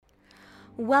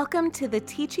Welcome to the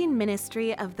teaching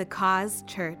ministry of the Cause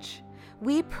Church.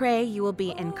 We pray you will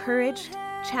be encouraged,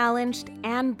 challenged,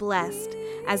 and blessed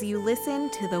as you listen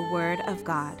to the Word of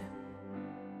God.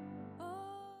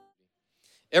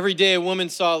 Every day a woman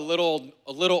saw a little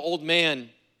old man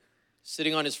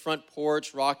sitting on his front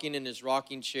porch, rocking in his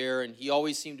rocking chair, and he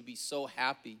always seemed to be so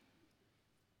happy.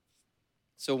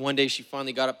 So one day she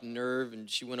finally got up the nerve and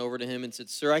she went over to him and said,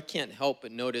 "Sir, I can't help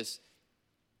but notice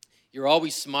you're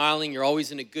always smiling, you're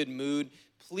always in a good mood.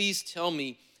 Please tell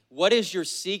me, what is your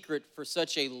secret for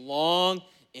such a long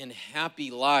and happy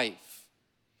life?"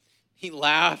 He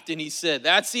laughed and he said,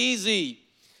 "That's easy.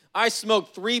 I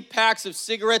smoke 3 packs of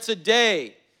cigarettes a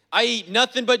day. I eat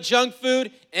nothing but junk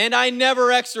food, and I never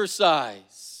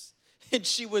exercise." And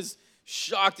she was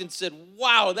shocked and said,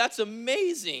 "Wow, that's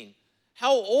amazing.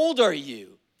 How old are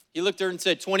you?" He looked at her and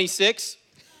said, 26.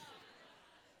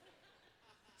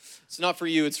 It's not for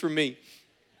you, it's for me.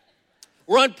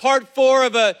 We're on part 4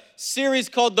 of a series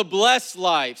called The Blessed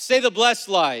Life. Say the blessed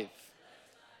life.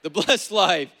 The blessed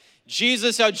life.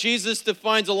 How Jesus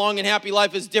defines a long and happy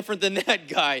life is different than that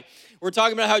guy. We're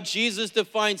talking about how Jesus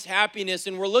defines happiness,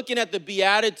 and we're looking at the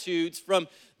Beatitudes from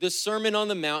the Sermon on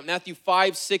the Mount, Matthew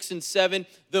 5, 6, and 7,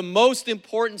 the most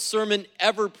important sermon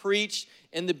ever preached,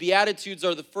 and the Beatitudes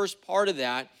are the first part of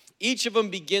that. Each of them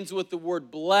begins with the word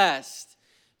blessed,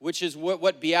 which is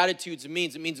what Beatitudes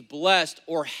means. It means blessed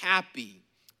or happy.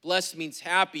 Blessed means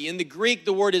happy. In the Greek,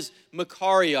 the word is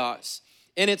makarios,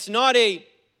 and it's not an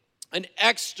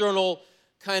external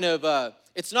kind of,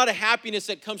 it's not a happiness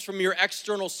that comes from your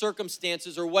external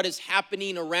circumstances or what is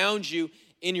happening around you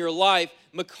in your life.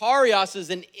 Makarios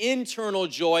is an internal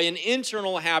joy, an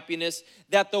internal happiness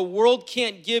that the world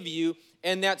can't give you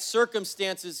and that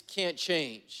circumstances can't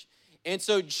change. And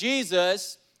so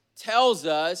Jesus tells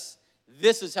us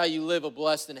this is how you live a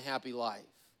blessed and happy life.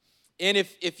 And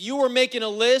if you were making a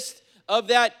list of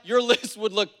that, your list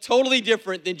would look totally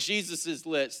different than Jesus's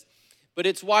list. But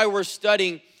it's why we're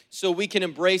studying so we can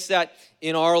embrace that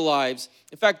in our lives.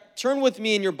 In fact, turn with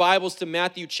me in your Bibles to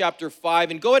Matthew chapter 5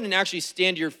 and go ahead and actually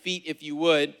stand to your feet if you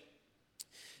would.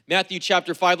 Matthew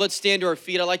chapter 5, let's stand to our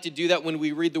feet. I like to do that when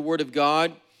we read the Word of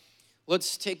God.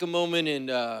 Let's take a moment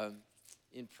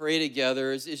and pray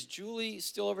together. Is Julie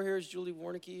still over here? Is Julie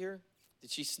Warnicki here? Did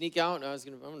she sneak out? I'm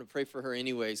going to pray for her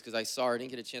anyways because I saw her. I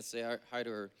didn't get a chance to say hi to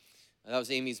her. That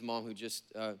was Amy's mom who just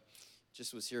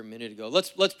was here a minute ago.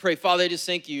 Let's pray. Father, I just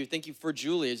thank you. Thank you for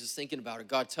Julie. I was just thinking about her.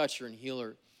 God, touch her and heal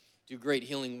her. Do great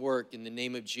healing work in the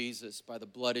name of Jesus, by the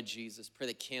blood of Jesus. Pray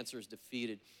that cancer is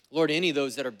defeated. Lord, any of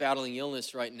those that are battling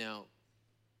illness right now,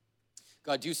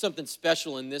 God, do something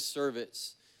special in this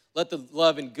service. Let the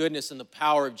love and goodness and the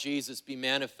power of Jesus be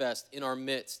manifest in our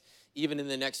midst, even in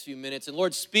the next few minutes. And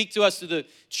Lord, speak to us through the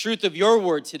truth of your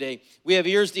word today. We have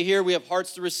ears to hear, we have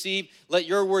hearts to receive. Let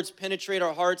your words penetrate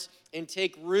our hearts and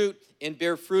take root and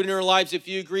bear fruit in our lives. If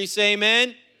you agree, say amen.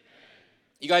 Amen.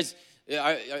 You guys,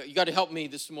 you got to help me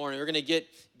this morning. We're going to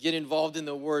get involved in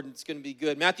the word, and it's going to be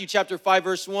good. Matthew chapter 5,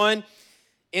 verse 1.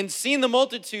 And seeing the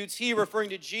multitudes, he, referring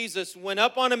to Jesus, went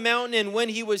up on a mountain, and when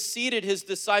he was seated, his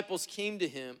disciples came to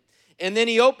him. And then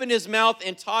he opened his mouth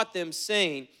and taught them,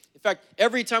 saying, in fact,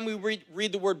 every time we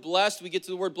read the word blessed, we get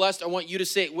to the word blessed, I want you to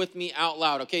say it with me out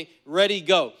loud, okay? Ready,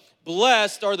 go.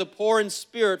 Blessed are the poor in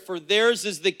spirit, for theirs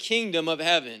is the kingdom of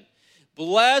heaven.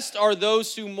 Blessed are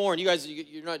those who mourn. You guys,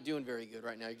 you're not doing very good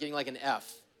right now. You're getting like an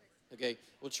F, okay?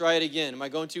 We'll try it again. Am I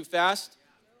going too fast?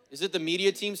 Is it the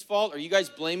media team's fault? Are you guys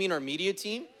blaming our media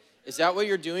team? Is that what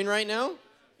you're doing right now?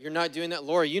 You're not doing that?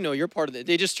 Laura, you know you're part of it.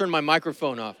 They just turned my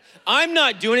microphone off. I'm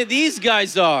not doing it. These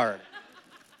guys are.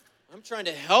 I'm trying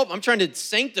to help. I'm trying to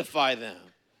sanctify them.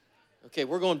 Okay,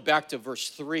 we're going back to verse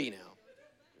 3 now.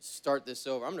 Let's start this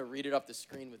over. I'm going to read it off the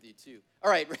screen with you too.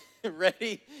 All right,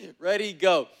 ready,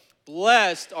 go.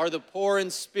 Blessed are the poor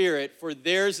in spirit, for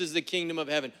theirs is the kingdom of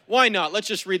heaven. Why not? Let's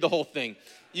just read the whole thing.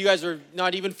 You guys are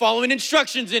not even following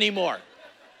instructions anymore.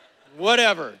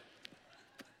 Whatever.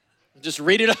 Just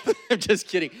read it up. I'm just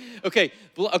kidding. Okay,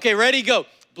 ready, go.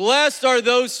 Blessed are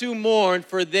those who mourn,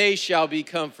 for they shall be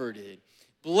comforted.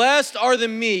 Blessed are the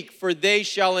meek, for they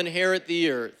shall inherit the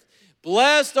earth.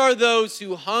 Blessed are those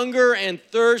who hunger and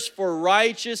thirst for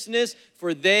righteousness,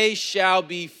 for they shall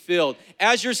be filled.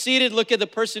 As you're seated, look at the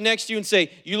person next to you and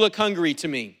say, "You look hungry to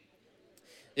me."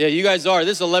 Yeah, you guys are.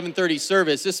 This is 11:30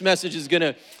 service. This message is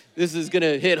gonna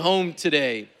hit home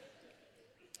today.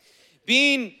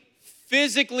 Being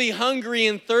physically hungry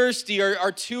and thirsty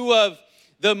are two of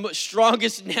the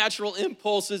strongest natural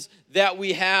impulses that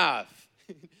we have.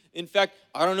 In fact,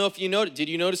 I don't know if you noticed. Did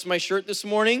you notice my shirt this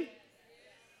morning?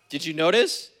 Did you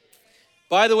notice?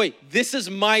 By the way, this is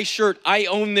my shirt. I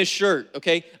own this shirt,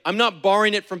 okay? I'm not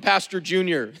borrowing it from Pastor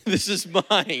Junior. This is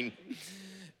mine.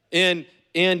 And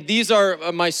these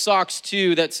are my socks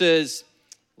too that says,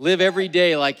 live every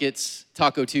day like it's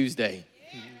Taco Tuesday.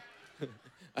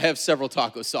 I have several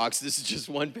taco socks. This is just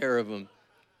one pair of them.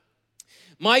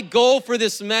 My goal for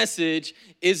this message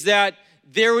is that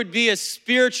there would be a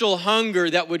spiritual hunger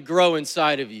that would grow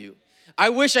inside of you. I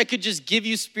wish I could just give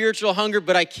you spiritual hunger,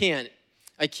 but I can't.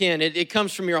 It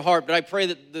comes from your heart, but I pray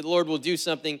that the Lord will do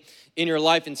something in your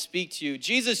life and speak to you.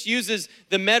 Jesus uses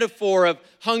the metaphor of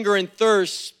hunger and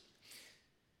thirst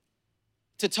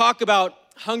to talk about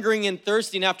hungering and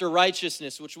thirsting after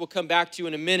righteousness, which we'll come back to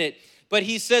in a minute. But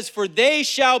he says, for they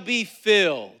shall be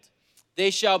filled.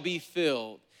 They shall be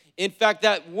filled. In fact,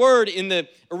 that word in the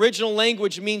original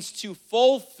language means to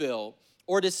fulfill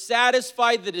or to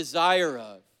satisfy the desire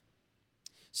of.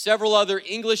 Several other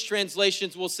English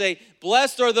translations will say,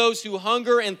 blessed are those who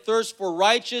hunger and thirst for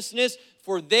righteousness,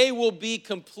 for they will be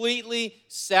completely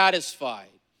satisfied.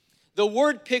 The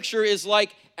word picture is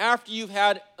like after you've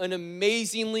had an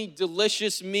amazingly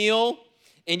delicious meal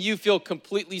and you feel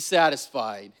completely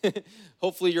satisfied.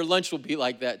 Hopefully your lunch will be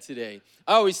like that today.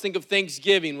 I always think of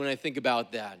Thanksgiving when I think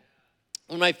about that.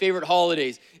 One of my favorite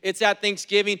holidays. It's at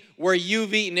Thanksgiving where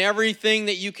you've eaten everything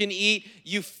that you can eat.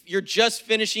 You're just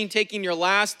finishing taking your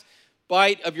last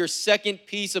bite of your second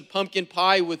piece of pumpkin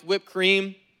pie with whipped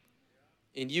cream,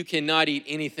 and you cannot eat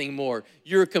anything more.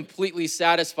 You're completely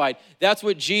satisfied. That's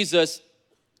what Jesus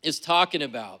is talking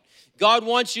about. God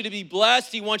wants you to be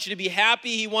blessed. He wants you to be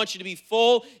happy. He wants you to be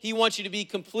full. He wants you to be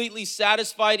completely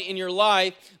satisfied in your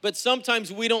life. But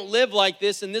sometimes we don't live like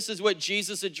this, and this is what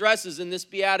Jesus addresses in this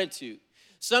beatitude.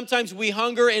 Sometimes we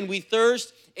hunger and we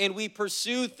thirst and we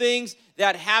pursue things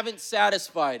that haven't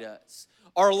satisfied us.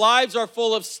 Our lives are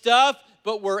full of stuff,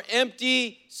 but we're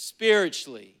empty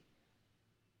spiritually.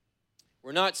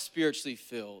 We're not spiritually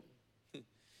filled. You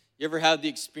ever had the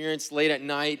experience late at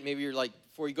night, maybe you're like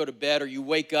before you go to bed, or you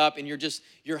wake up and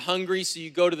you're hungry, so you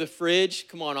go to the fridge.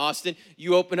 Come on, Austin.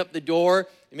 You open up the door.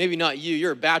 Maybe not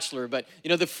you're a bachelor, but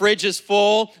the fridge is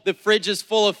full. The fridge is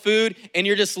full of food, and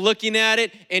you're just looking at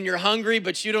it, and you're hungry,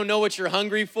 but you don't know what you're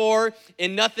hungry for,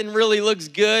 and nothing really looks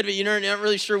good, but you're not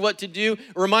really sure what to do.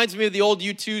 It reminds me of the old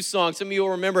U2 song. Some of you will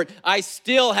remember it. I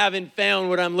still haven't found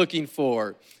what I'm looking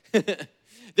for.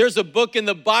 There's a book in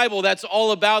the Bible that's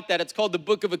all about that. It's called the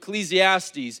Book of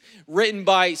Ecclesiastes, written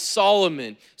by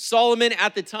Solomon. Solomon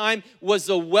at the time was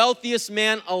the wealthiest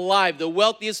man alive, the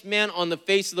wealthiest man on the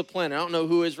face of the planet. I don't know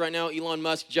who is right now, Elon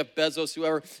Musk, Jeff Bezos,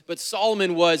 whoever, but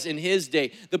Solomon was in his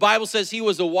day. The Bible says he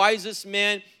was the wisest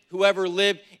man who ever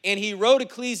lived, and he wrote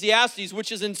Ecclesiastes,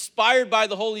 which is inspired by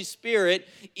the Holy Spirit,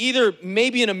 either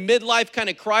maybe in a midlife kind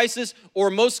of crisis, or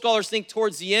most scholars think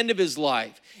towards the end of his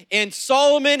life. And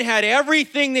Solomon had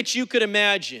everything that you could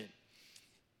imagine.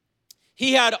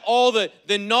 He had all the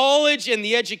knowledge and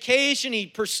the education. He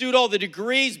pursued all the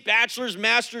degrees, bachelor's,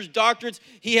 master's, doctorates.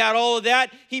 He had all of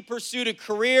that. He pursued a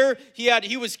career.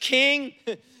 He was king.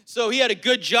 So he had a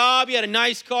good job. He had a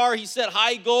nice car. He set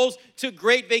high goals, took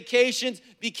great vacations,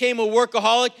 became a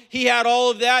workaholic. He had all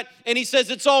of that. And he says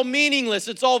it's all meaningless.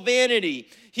 It's all vanity.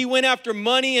 He went after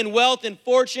money and wealth and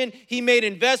fortune. He made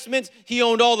investments. He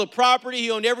owned all the property.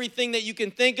 He owned everything that you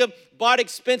can think of, bought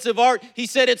expensive art. He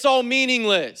said it's all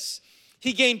meaningless.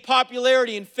 He gained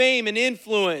popularity and fame and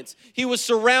influence. He was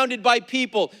surrounded by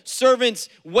people. Servants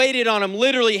waited on him,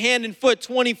 literally hand and foot,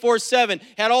 24/7.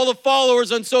 Had all the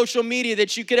followers on social media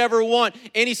that you could ever want.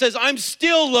 And he says, I'm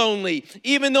still lonely.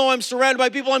 Even though I'm surrounded by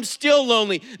people, I'm still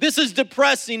lonely. This is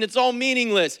depressing. It's all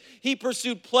meaningless. He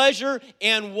pursued pleasure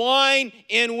and wine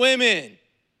and women.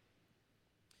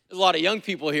 There's a lot of young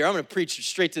people here. I'm going to preach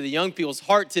straight to the young people's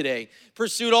heart today.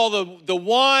 Pursued all the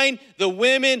wine, the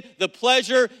women, the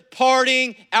pleasure,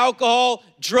 partying, alcohol,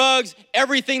 drugs,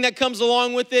 everything that comes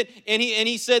along with it. And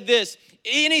he said this,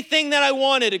 anything that I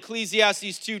wanted,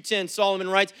 Ecclesiastes 2:10, Solomon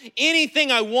writes,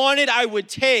 anything I wanted, I would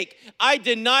take. I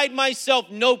denied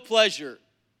myself no pleasure.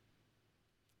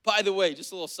 By the way,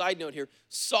 just a little side note here.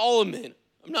 Solomon,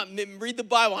 read the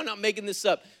Bible, I'm not making this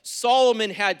up. Solomon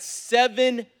had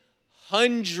 700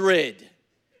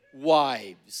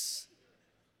 wives.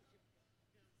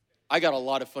 I got a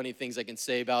lot of funny things I can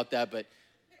say about that, but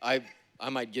I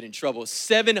might get in trouble.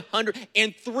 700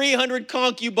 and 300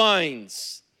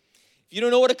 concubines. If you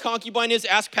don't know what a concubine is,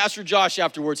 ask Pastor Josh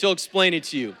afterwards. He'll explain it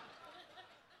to you.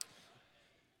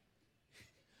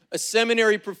 A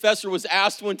seminary professor was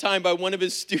asked one time by one of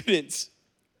his students.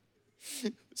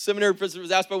 Seminary professor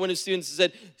was asked by one of his students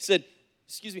and said,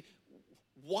 excuse me,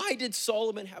 why did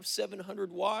Solomon have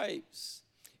 700 wives?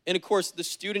 And of course, the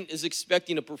student is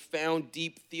expecting a profound,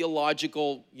 deep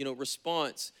theological,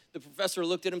 response. The professor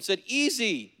looked at him and said,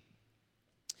 easy.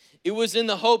 It was in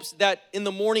the hopes that in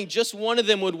the morning, just one of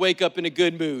them would wake up in a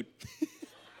good mood.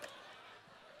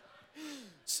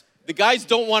 The guys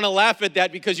don't want to laugh at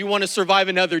that because you want to survive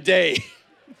another day.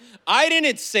 I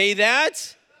didn't say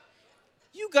that.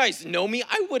 You guys know me.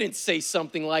 I wouldn't say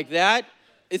something like that.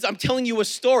 I'm telling you a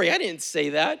story. I didn't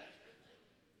say that.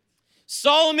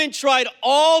 Solomon tried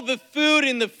all the food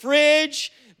in the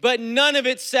fridge, but none of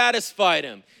it satisfied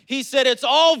him. He said, it's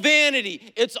all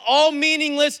vanity. It's all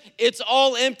meaningless. It's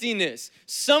all emptiness.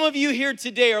 Some of you here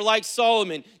today are like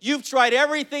Solomon. You've tried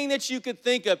everything that you could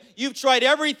think of. You've tried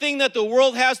everything that the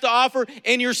world has to offer,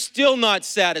 and you're still not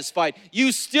satisfied.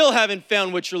 You still haven't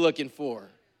found what you're looking for.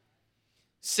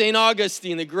 St.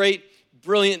 Augustine, the great,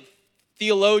 brilliant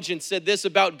theologian, said this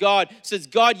about God. Says,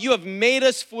 God, you have made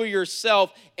us for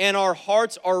yourself, and our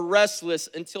hearts are restless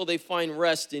until they find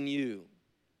rest in you.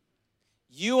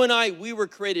 You and I, we were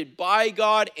created by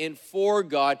God and for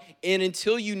God, and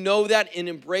until you know that and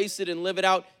embrace it and live it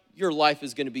out, your life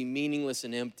is going to be meaningless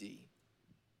and empty.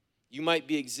 You might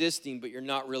be existing, but you're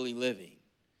not really living.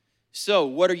 So,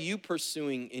 what are you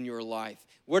pursuing in your life?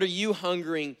 What are you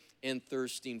hungering and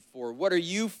thirsting for? What are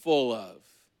you full of?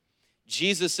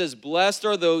 Jesus says, blessed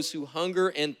are those who hunger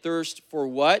and thirst for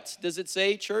what? Does it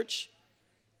say, church?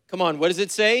 Come on, what does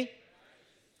it say?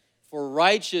 For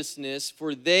righteousness,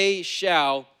 for they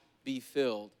shall be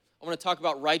filled. I want to talk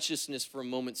about righteousness for a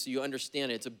moment so you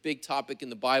understand it. It's a big topic in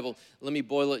the Bible. Let me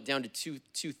boil it down to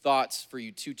two thoughts for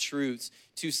you, two truths,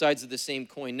 two sides of the same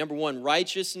coin. Number one,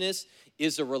 righteousness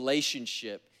is a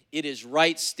relationship. It is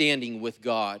right standing with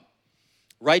God.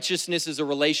 Righteousness is a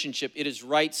relationship. It is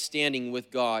right standing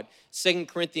with God. 2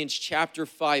 Corinthians chapter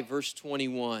 5, verse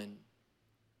 21.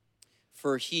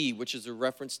 For he, which is a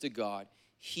reference to God,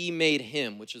 he made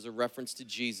him, which is a reference to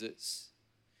Jesus.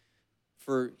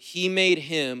 For he made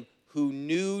him who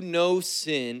knew no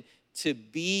sin to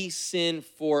be sin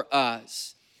for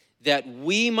us, that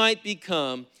we might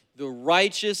become the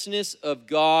righteousness of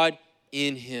God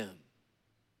in him.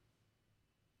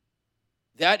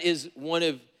 That is one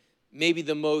of maybe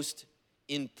the most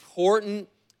important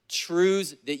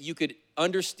truths that you could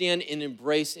understand and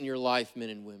embrace in your life,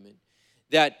 men and women.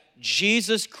 That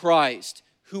Jesus Christ,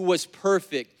 who was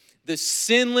perfect, the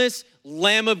sinless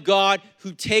Lamb of God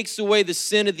who takes away the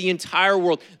sin of the entire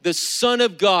world, the Son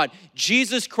of God,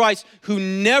 Jesus Christ, who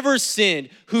never sinned,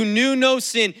 who knew no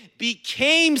sin,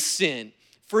 became sin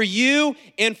for you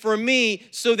and for me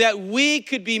so that we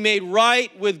could be made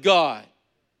right with God.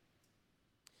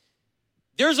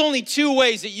 There's only two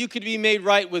ways that you could be made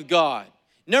right with God.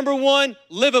 Number one,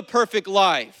 live a perfect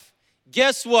life.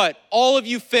 Guess what? All of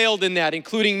you failed in that,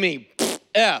 including me.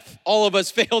 F. All of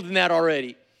us failed in that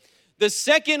already. The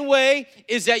second way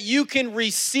is that you can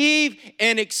receive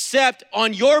and accept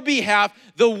on your behalf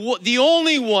the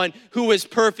only one who is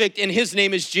perfect, and his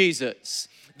name is Jesus.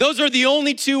 Those are the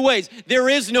only two ways. There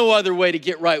is no other way to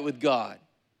get right with God.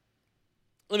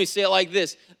 Let me say it like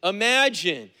this.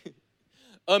 Imagine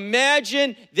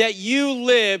that you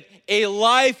lived a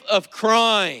life of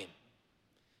crime.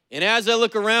 And as I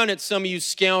look around at some of you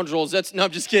scoundrels, no,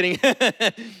 I'm just kidding.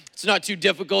 It's not too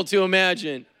difficult to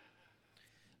imagine.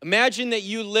 Imagine that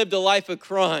you lived a life of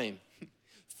crime.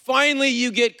 Finally,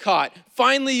 you get caught.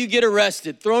 Finally, you get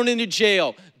arrested, thrown into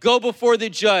jail, go before the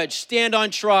judge, stand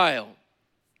on trial.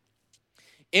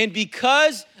 And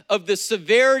because of the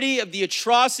severity of the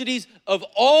atrocities of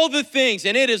all the things,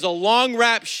 and it is a long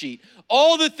rap sheet,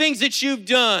 all the things that you've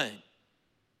done,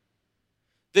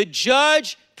 the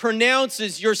judge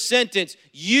pronounces your sentence.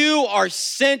 You are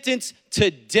sentenced to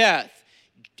death.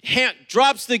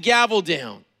 Drops the gavel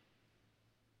down.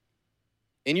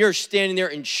 And you're standing there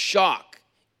in shock.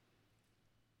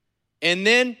 And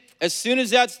then, as soon as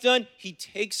that's done, he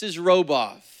takes his robe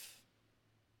off,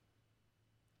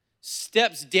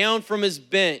 steps down from his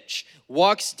bench,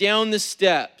 walks down the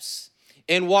steps,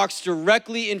 and walks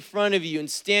directly in front of you and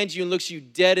stands you and looks you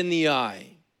dead in the eye.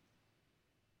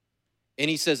 And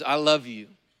he says, I love you.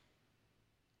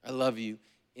 I love you.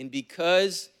 And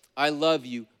because I love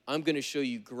you, I'm going to show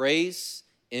you grace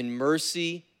and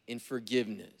mercy and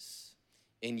forgiveness.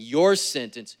 And your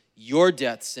sentence, your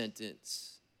death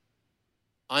sentence,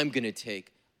 I'm going to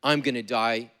take. I'm going to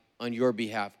die on your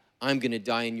behalf. I'm going to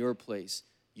die in your place.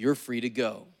 You're free to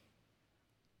go.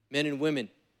 Men and women,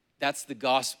 that's the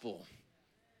gospel.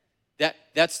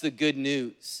 That's the good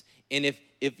news. And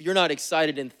if you're not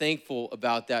excited and thankful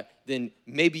about that, then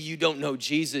maybe you don't know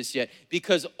Jesus yet.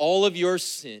 Because all of your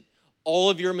sin, all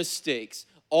of your mistakes,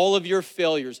 all of your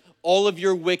failures, all of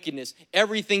your wickedness,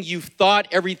 everything you've thought,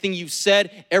 everything you've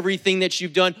said, everything that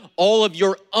you've done, all of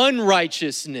your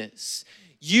unrighteousness,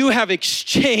 you have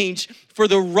exchanged for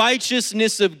the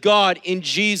righteousness of God in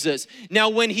Jesus. Now,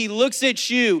 when he looks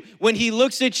at you,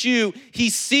 he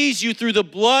sees you through the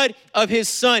blood of his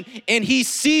son, and he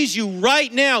sees you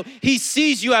right now. He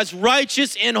sees you as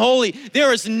righteous and holy.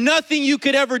 There is nothing you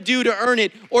could ever do to earn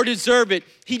it or deserve it.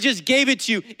 He just gave it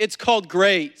to you. It's called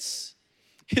grace.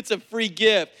 It's a free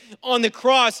gift. On the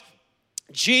cross,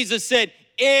 Jesus said,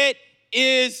 "It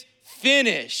is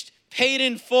finished." Paid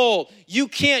in full. You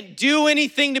can't do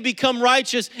anything to become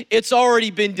righteous. It's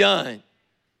already been done.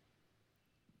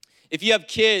 If you have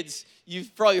kids,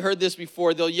 you've probably heard this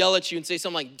before. They'll yell at you and say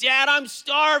something like, "Dad, I'm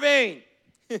starving."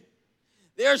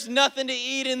 There's nothing to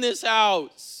eat in this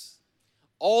house.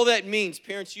 All that means,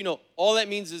 parents, all that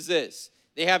means is this.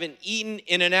 They haven't eaten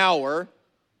in an hour.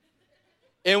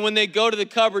 And when they go to the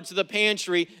cupboard, to the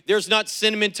pantry, there's not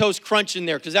Cinnamon Toast Crunch in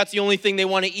there because that's the only thing they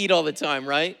want to eat all the time,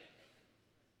 right?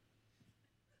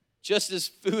 Just as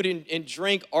food and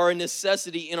drink are a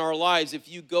necessity in our lives, if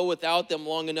you go without them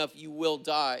long enough, you will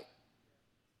die.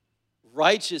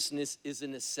 Righteousness is a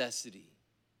necessity.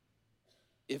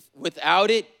 If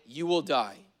without it, you will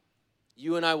die.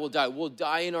 You and I will die. We'll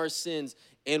die in our sins,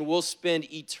 and we'll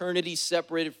spend eternity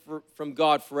separated from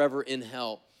God forever in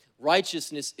hell.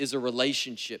 Righteousness is a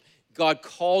relationship. God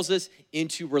calls us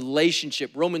into relationship.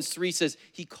 Romans 3 says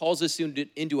he calls us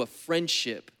into a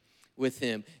friendship with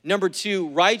him. Number 2,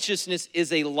 righteousness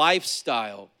is a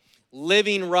lifestyle,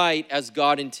 living right as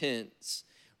God intends.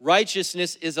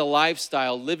 Righteousness is a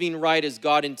lifestyle, living right as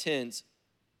God intends.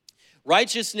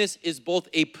 Righteousness is both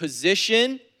a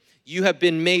position, you have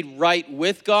been made right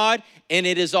with God, and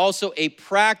it is also a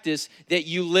practice that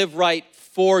you live right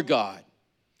for God.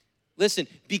 Listen,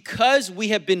 because we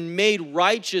have been made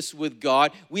righteous with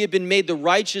God, we have been made the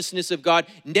righteousness of God,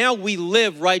 now we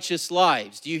live righteous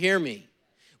lives. Do you hear me?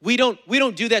 We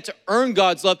don't do that to earn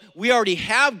God's love. We already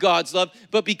have God's love,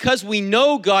 but because we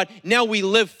know God, now we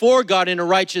live for God in a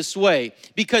righteous way.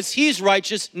 Because he's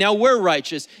righteous, now we're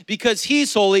righteous. Because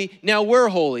he's holy, now we're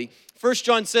holy. 1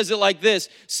 John says it like this: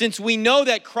 since we know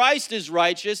that Christ is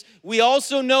righteous, we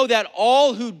also know that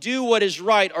all who do what is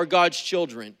right are God's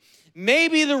children.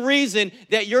 Maybe the reason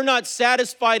that you're not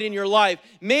satisfied in your life,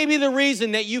 maybe the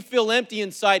reason that you feel empty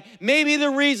inside, maybe the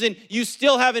reason you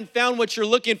still haven't found what you're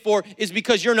looking for is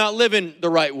because you're not living the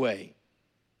right way.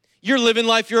 You're living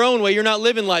life your own way. You're not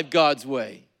living life God's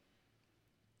way.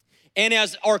 And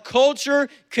as our culture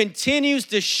continues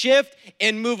to shift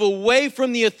and move away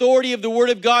from the authority of the Word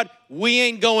of God, we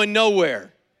ain't going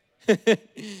nowhere. It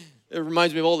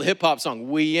reminds me of an old hip-hop song.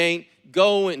 We ain't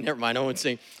going, never mind, I won't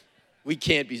sing. We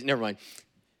can't be, never mind.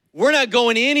 We're not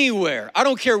going anywhere. I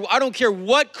don't care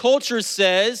what culture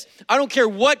says. I don't care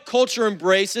what culture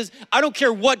embraces. I don't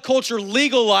care what culture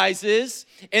legalizes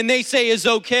and they say is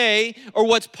okay or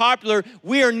what's popular.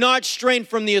 We are not straying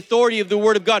from the authority of the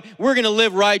Word of God. We're going to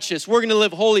live righteous. We're going to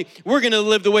live holy. We're going to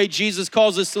live the way Jesus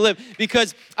calls us to live,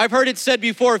 because I've heard it said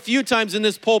before a few times in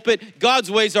this pulpit, God's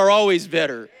ways are always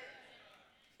better.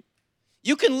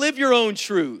 You can live your own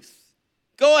truth.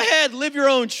 Go ahead, live your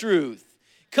own truth.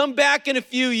 Come back in a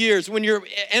few years when you're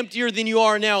emptier than you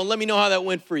are now and let me know how that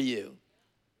went for you.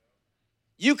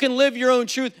 You can live your own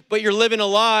truth, but you're living a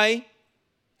lie,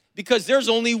 because there's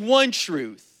only one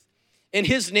truth, and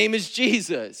his name is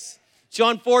Jesus.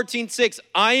 John 14:6,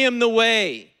 I am the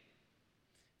way.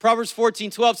 Proverbs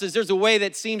 14:12 says there's a way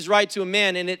that seems right to a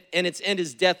man and its end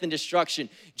is death and destruction.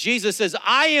 Jesus says,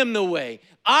 I am the way,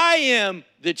 I am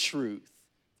the truth,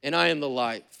 and I am the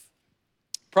life.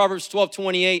 Proverbs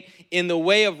 12:28, in the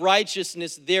way of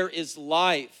righteousness there is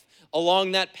life.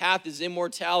 Along that path is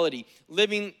immortality.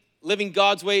 Living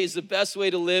God's way is the best way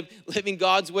to live. Living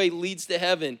God's way leads to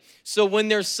heaven. So when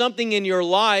there's something in your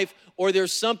life or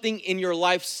there's something in your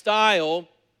lifestyle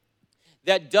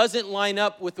that doesn't line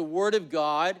up with the Word of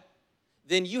God,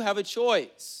 then you have a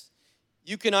choice.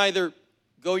 You can either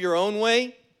go your own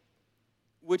way,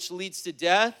 which leads to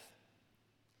death,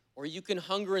 or you can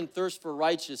hunger and thirst for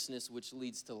righteousness, which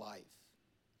leads to life.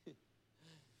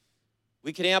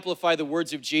 We can amplify the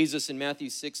words of Jesus in Matthew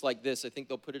 6 like this. I think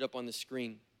they'll put it up on the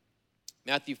screen.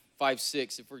 Matthew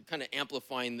 5:6, if we're kind of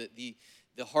amplifying the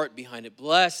heart behind it.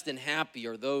 Blessed and happy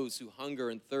are those who hunger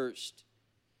and thirst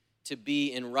to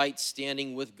be in right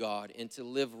standing with God and to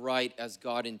live right as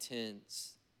God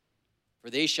intends.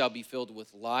 For they shall be filled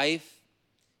with life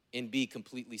and be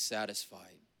completely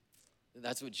satisfied.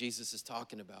 That's what Jesus is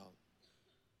talking about.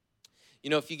 You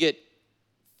know, if you get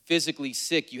physically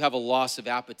sick, you have a loss of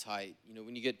appetite. You know,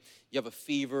 when you have a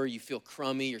fever, you feel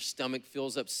crummy, your stomach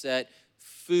feels upset.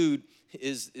 food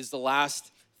is the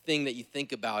last thing that you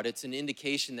think about. It's an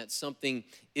indication that something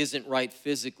isn't right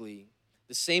physically.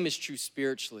 The same is true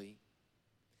spiritually.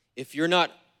 If you're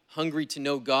not hungry to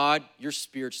know God, you're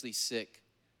spiritually sick.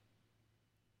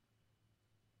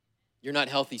 You're not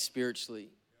healthy spiritually.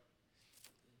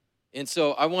 And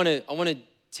so I want to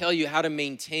tell you how to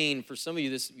maintain. For some of you,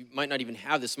 this you might not even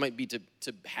have. This might be to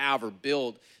have or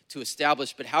build, to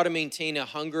establish, but how to maintain a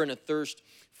hunger and a thirst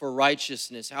for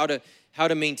righteousness, how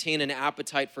to maintain an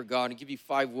appetite for God. I'll give you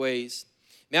 5 ways.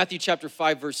 Matthew chapter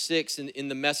 5, verse 6, in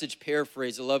the Message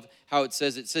paraphrase, I love how it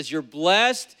says, you're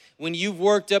blessed when you've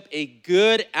worked up a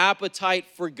good appetite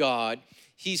for God.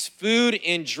 He's food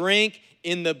and drink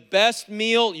in the best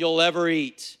meal you'll ever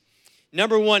eat.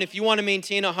 Number 1, if you want to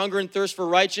maintain a hunger and thirst for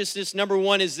righteousness, number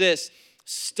 1 is this: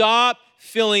 stop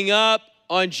filling up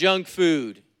on junk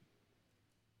food.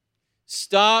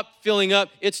 Stop filling up.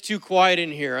 It's too quiet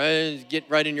in here. Get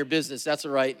right in your business. That's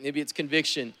all right. Maybe it's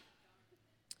conviction.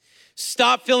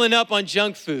 Stop filling up on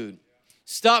junk food.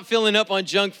 Stop filling up on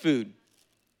junk food.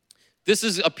 This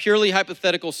is a purely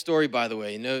hypothetical story, by the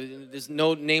way. No, there's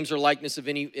no names or likeness of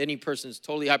any person. It's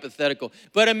totally hypothetical.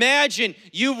 But imagine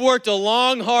you've worked a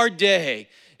long, hard day,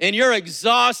 and you're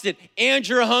exhausted, and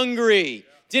you're hungry.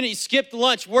 You skipped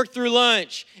lunch, worked through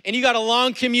lunch, and you got a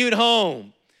long commute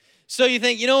home. So you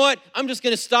think, you know what? I'm just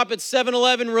going to stop at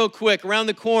 7-Eleven real quick around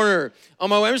the corner on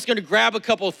my way. I'm just going to grab a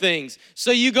couple things.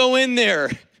 So you go in there.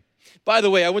 By the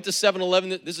way, I went to 7-Eleven.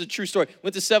 This is a true story.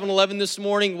 Went to 7-Eleven this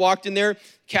morning, walked in there.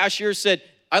 Cashier said,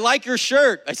 I like your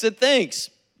shirt. I said, thanks.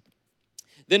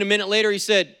 Then a minute later, he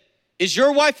said, is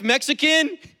your wife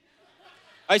Mexican?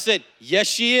 I said, yes,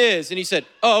 she is. And he said,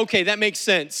 oh, okay, that makes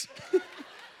sense.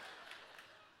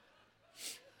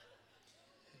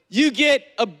 You get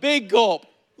a big gulp.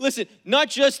 Listen, not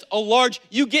just a large,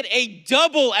 you get a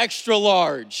double extra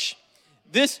large.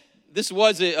 This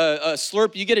was a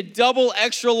Slurpee. You get a double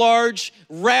extra large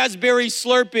raspberry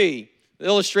Slurpee. The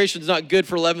illustration's not good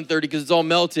for 11:30 because it's all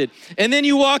melted. And then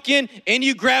you walk in and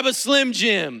you grab a Slim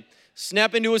Jim.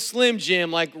 Snap into a Slim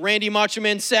Jim like Randy Macho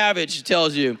Man Savage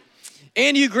tells you.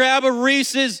 And you grab a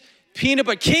Reese's peanut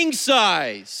butter, king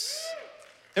size.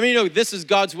 I mean, you know, this is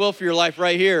God's will for your life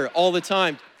right here all the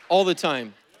time, all the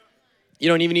time. You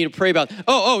don't even need to pray about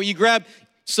it. You grab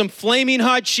some flaming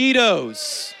hot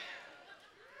Cheetos.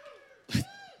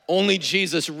 Only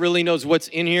Jesus really knows what's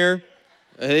in here.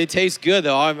 They taste good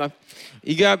though.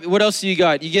 You got, what else do you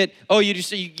got? You get,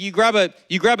 you grab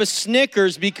a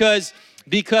Snickers because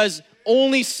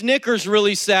only Snickers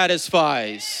really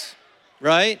satisfies,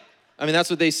 right? I mean,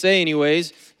 that's what they say anyways.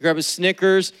 You grab a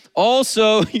Snickers.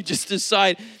 Also, you just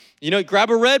decide, grab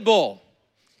a Red Bull.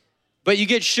 But you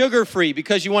get sugar-free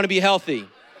because you want to be healthy.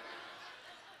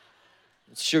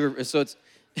 It's sugar, so it's...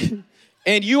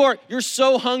 And you're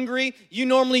so hungry, you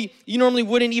normally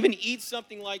wouldn't even eat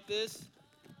something like this.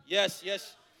 Yes.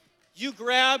 You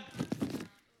grab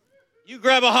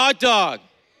a hot dog.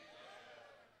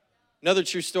 Another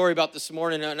true story about this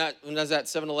morning. When I was at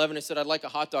 7-Eleven, I said, I'd like a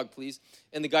hot dog, please.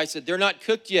 And the guy said, they're not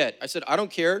cooked yet. I said, I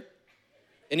don't care.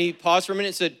 And he paused for a minute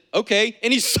and said, okay.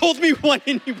 And he sold me one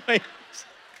anyway.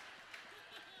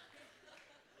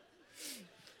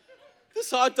 This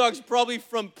hot dog's probably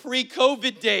from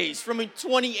pre-COVID days, from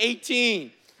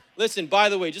 2018. Listen, by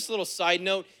the way, just a little side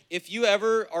note. If you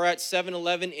ever are at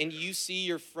 7-Eleven and you see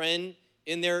your friend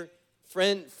in there,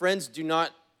 friends do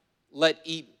not let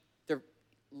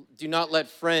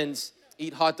friends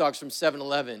eat hot dogs from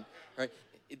 7-Eleven. Right?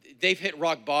 They've hit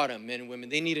rock bottom, men and women.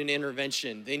 They need an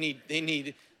intervention. They need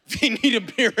a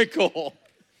miracle.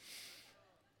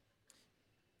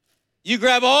 You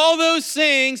grab all those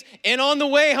things, and on the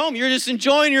way home, you're just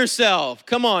enjoying yourself.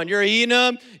 Come on, you're eating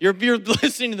them. You're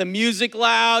listening to the music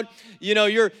loud.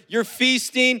 You're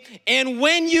feasting. And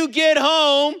when you get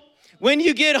home,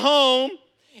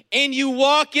 and you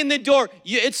walk in the door,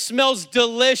 it smells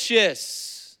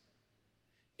delicious.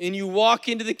 And you walk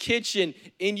into the kitchen,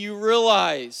 and you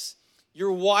realize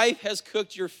your wife has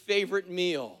cooked your favorite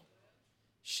meal.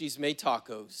 She's made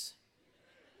tacos.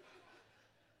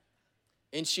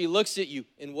 And she looks at you,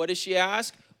 and what does she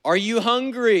ask? Are you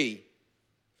hungry?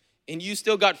 And you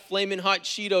still got flaming hot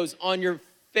Cheetos on your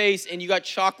face, and you got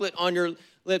chocolate on your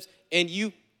lips, and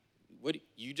you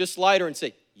just lie to her and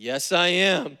say, yes, I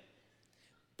am.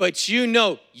 But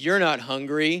you're not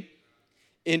hungry.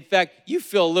 In fact, you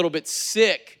feel a little bit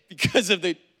sick because of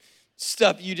the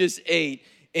stuff you just ate.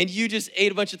 And you just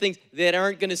ate a bunch of things that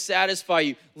aren't going to satisfy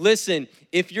you. Listen,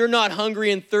 if you're not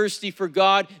hungry and thirsty for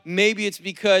God, maybe it's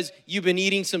because you've been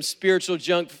eating some spiritual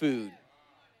junk food.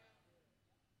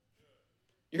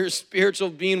 You're a spiritual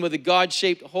being with a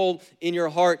God-shaped hole in your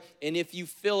heart. And if you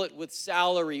fill it with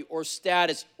salary or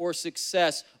status or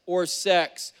success or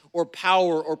sex or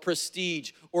power or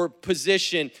prestige or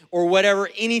position or whatever,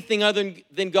 anything other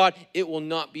than God, it will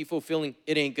not be fulfilling.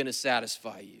 It ain't going to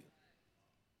satisfy you.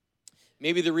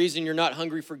 Maybe the reason you're not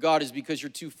hungry for God is because you're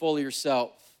too full of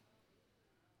yourself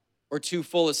or too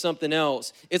full of something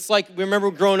else. It's like,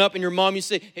 remember growing up and your mom used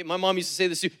to say, hey, my mom used to say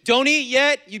this too, don't eat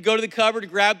yet. You go to the cupboard to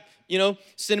grab,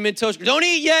 cinnamon toast. Don't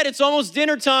eat yet, it's almost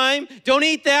dinner time. Don't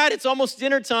eat that, it's almost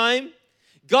dinner time.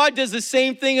 God does the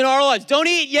same thing in our lives. Don't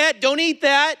eat yet, don't eat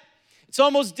that. It's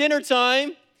almost dinner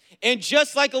time. And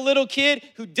just like a little kid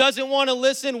who doesn't want to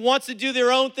listen, wants to do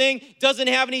their own thing, doesn't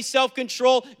have any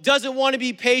self-control, doesn't want to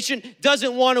be patient,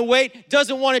 doesn't want to wait,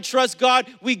 doesn't want to trust God,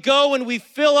 we go and we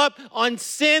fill up on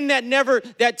sin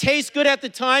that tastes good at the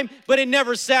time, but it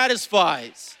never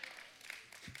satisfies.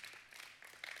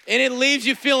 And it leaves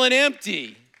you feeling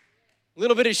empty, a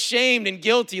little bit ashamed and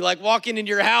guilty, like walking into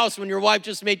your house when your wife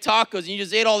just made tacos and you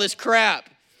just ate all this crap.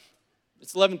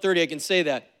 It's 11:30, I can say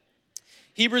that.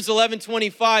 Hebrews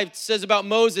 11:25 says about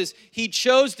Moses, he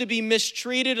chose to be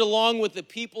mistreated along with the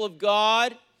people of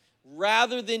God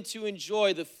rather than to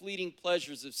enjoy the fleeting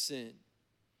pleasures of sin.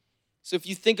 So if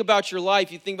you think about your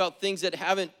life, you think about things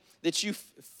that you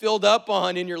filled up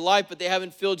on in your life, but they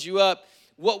haven't filled you up,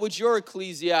 what would your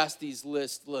Ecclesiastes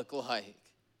list look like?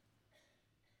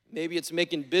 Maybe it's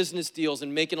making business deals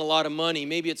and making a lot of money.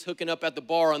 Maybe it's hooking up at the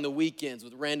bar on the weekends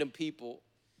with random people.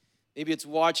 Maybe it's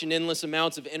watching endless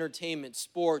amounts of entertainment,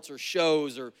 sports, or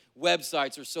shows, or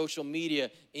websites, or social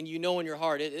media, and you know in your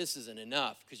heart, this isn't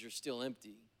enough because you're still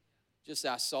empty. Just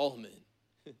ask Solomon.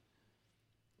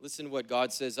 Listen to what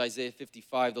God says, Isaiah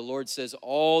 55. The Lord says,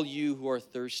 all you who are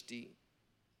thirsty,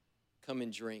 come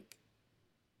and drink.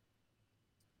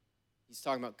 He's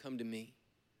talking about come to me.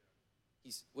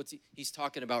 He's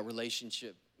talking about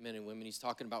relationship, men and women. He's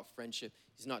talking about friendship.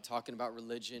 He's not talking about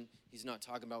religion. He's not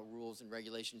talking about rules and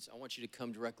regulations. I want you to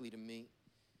come directly to me.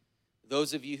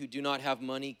 Those of you who do not have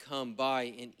money, come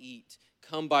buy and eat.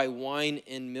 Come buy wine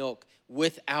and milk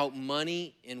without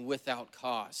money and without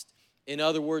cost. In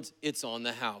other words, it's on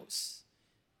the house.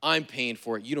 I'm paying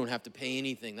for it. You don't have to pay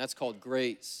anything. That's called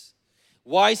grace.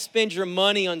 Why spend your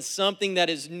money on something that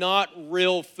is not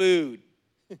real food?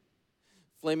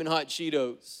 Flamin' Hot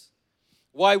Cheetos.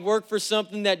 Why work for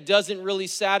something that doesn't really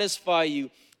satisfy you?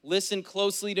 Listen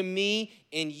closely to me,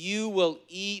 and you will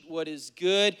eat what is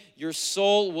good. Your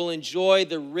soul will enjoy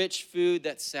the rich food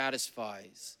that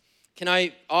satisfies. Can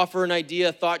I offer an idea,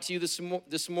 a thought to you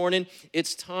this morning?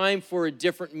 It's time for a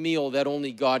different meal that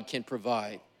only God can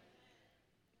provide.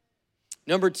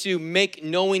 Number 2, make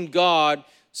knowing God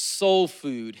soul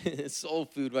food. Soul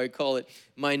food, I call it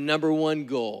my number one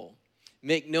goal.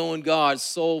 Make knowing God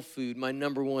soul food, my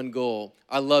number one goal.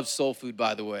 I love soul food,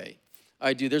 by the way.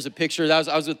 I do. There's a picture. I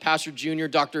was with Pastor Jr.,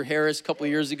 Dr. Harris, a couple of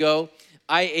years ago.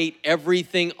 I ate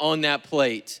everything on that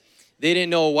plate. They didn't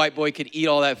know a white boy could eat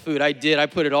all that food. I did. I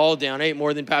put it all down. I ate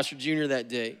more than Pastor Jr. that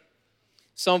day.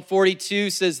 Psalm 42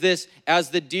 says this,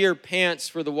 as the deer pants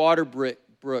for the water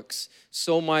brooks,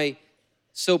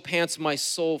 so pants my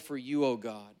soul for you, O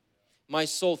God. My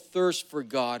soul thirsts for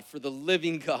God, for the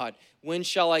living God. When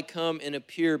shall I come and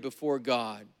appear before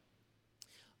God?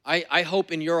 I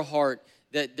hope in your heart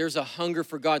that there's a hunger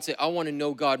for God. Say, I want to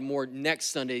know God more next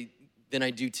Sunday than I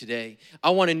do today.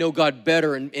 I want to know God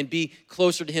better and be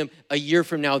closer to him a year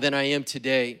from now than I am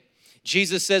today.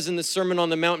 Jesus says in the Sermon on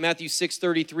the Mount, Matthew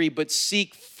 6:33, but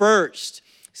seek first.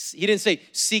 He didn't say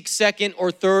seek second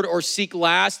or third or seek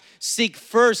last. Seek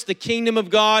first the kingdom of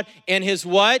God and his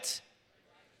what?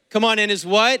 Come on, and his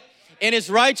what? And his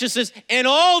righteousness, and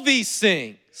all these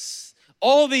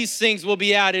things will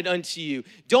be added unto you.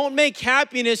 Don't make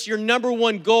happiness your number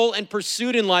one goal and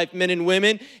pursuit in life, men and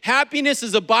women. Happiness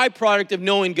is a byproduct of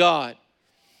knowing God.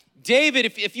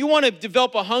 David, if you want to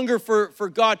develop a hunger for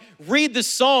God, read the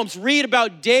Psalms. Read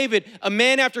about David, a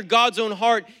man after God's own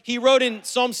heart. He wrote in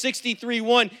Psalm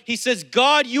 63:1, he says,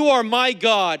 God, you are my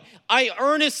God. I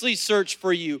earnestly search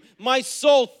for you. My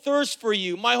soul thirsts for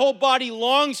you. My whole body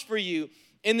longs for you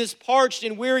in this parched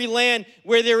and weary land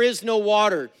where there is no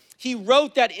water. He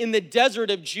wrote that in the desert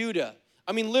of Judah.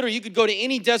 I mean, literally, you could go to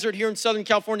any desert here in Southern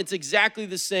California. It's exactly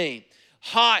the same.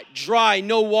 Hot, dry,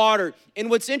 no water. And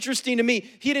what's interesting to me,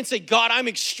 he didn't say, God, I'm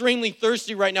extremely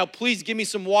thirsty right now. Please give me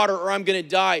some water or I'm going to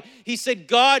die. He said,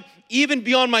 God, even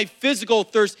beyond my physical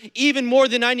thirst, even more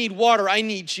than I need water, I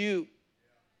need you.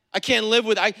 I can't live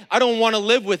I don't want to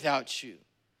live without you.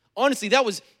 Honestly,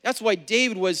 that's why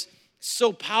David was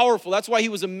so powerful. That's why he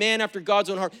was a man after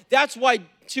God's own heart. That's why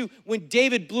to when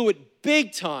David blew it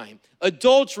big time.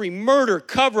 Adultery, murder,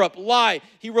 cover-up, lie.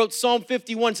 He wrote Psalm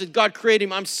 51, said, God created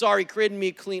him. I'm sorry, created me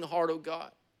a clean heart, oh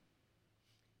God.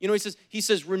 You know, he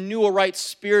says, renew a right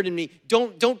spirit in me.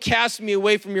 Don't cast me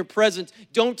away from your presence.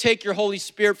 Don't take your Holy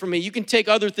Spirit from me. You can take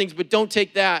other things, but don't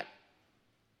take that.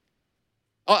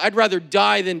 I'd rather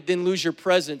die than lose your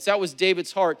presence. That was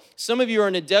David's heart. Some of you are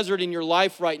in a desert in your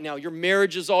life right now. Your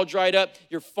marriage is all dried up.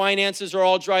 Your finances are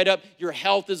all dried up. Your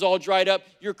health is all dried up.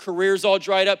 Your career is all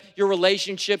dried up. Your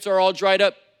relationships are all dried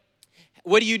up.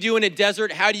 What do you do in a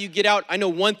desert? How do you get out? I know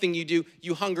one thing you do.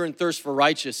 You hunger and thirst for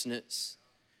righteousness.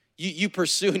 You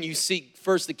pursue and you seek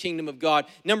first the kingdom of God.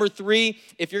 Number 3,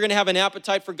 if you're going to have an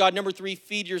appetite for God, number 3,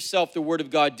 feed yourself the word of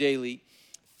God daily.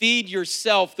 Feed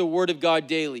yourself the word of God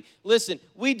daily. Listen,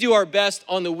 we do our best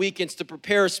on the weekends to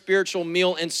prepare a spiritual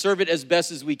meal and serve it as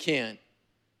best as we can.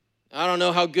 I don't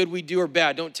know how good we do or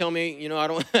bad. Don't tell me, I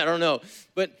don't know.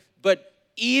 But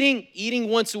eating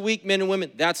once a week, men and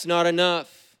women, that's not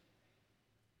enough.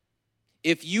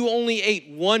 If you only ate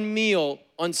one meal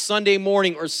on Sunday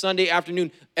morning or Sunday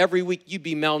afternoon every week, you'd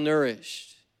be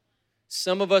malnourished.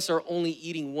 Some of us are only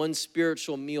eating one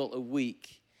spiritual meal a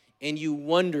week, and you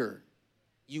wonder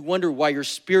why you're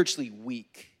spiritually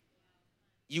weak.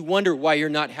 You wonder why you're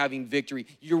not having victory.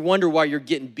 You wonder why you're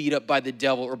getting beat up by the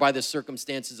devil or by the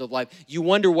circumstances of life. You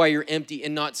wonder why you're empty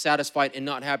and not satisfied and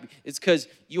not happy. It's because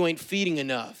you ain't feeding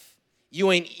enough. You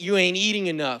ain't eating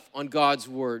enough on God's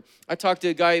word. I talked to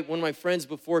a guy, one of my friends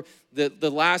before the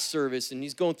last service, and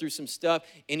he's going through some stuff,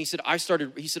 and he said,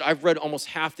 I've read almost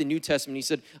half the New Testament. He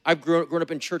said, I've grown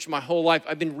up in church my whole life.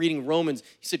 I've been reading Romans.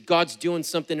 He said, God's doing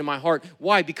something in my heart.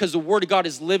 Why? Because the word of God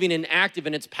is living and active,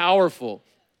 and it's powerful.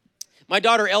 My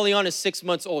daughter, Eliana, is 6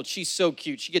 months old. She's so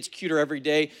cute. She gets cuter every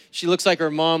day. She looks like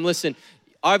her mom. Listen,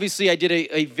 obviously, I did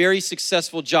a very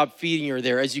successful job feeding her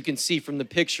there, as you can see from the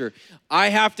picture. I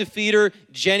have to feed her.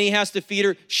 Jenny has to feed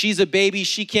her. She's a baby.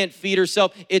 She can't feed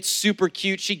herself. It's super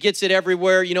cute. She gets it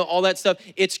everywhere, all that stuff.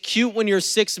 It's cute when you're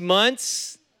 6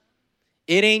 months.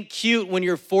 It ain't cute when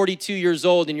you're 42 years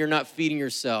old and you're not feeding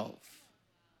yourself.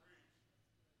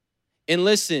 And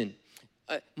listen,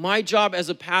 my job as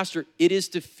a pastor, it is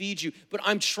to feed you, but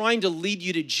I'm trying to lead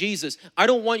you to Jesus. I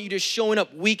don't want you just showing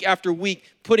up week after week,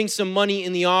 putting some money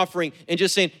in the offering and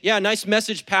just saying, yeah, nice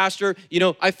message, pastor.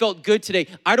 I felt good today.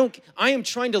 I am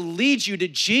trying to lead you to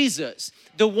Jesus,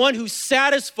 the one who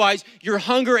satisfies your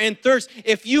hunger and thirst.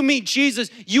 If you meet Jesus,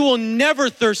 you will never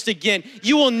thirst again.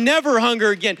 You will never hunger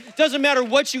again. Doesn't matter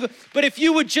what but if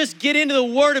you would just get into the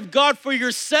word of God for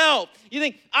yourself. You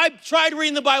think, I've tried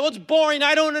reading the Bible. It's boring.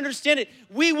 I don't understand it.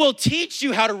 We will teach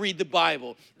you how to read the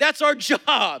Bible. That's our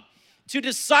job, to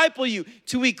disciple you,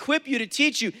 to equip you, to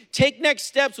teach you. Take next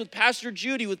steps with Pastor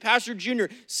Judy, with Pastor Junior.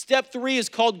 Step 3 is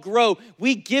called Grow.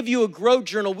 We give you a Grow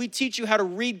journal. We teach you how to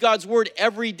read God's word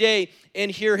every day and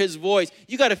hear his voice.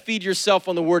 You got to feed yourself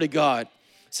on the word of God.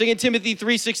 2 Timothy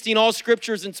 3:16, all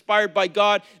scripture is inspired by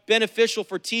God, beneficial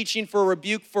for teaching, for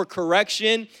rebuke, for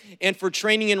correction, and for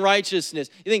training in righteousness.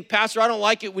 You think, Pastor, I don't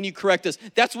like it when you correct us.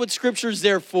 That's what scripture is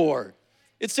there for.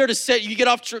 It's there to set you get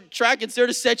off track. It's there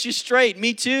to set you straight.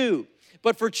 Me too.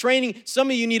 But for training, some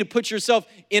of you need to put yourself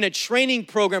in a training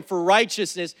program for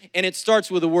righteousness, and it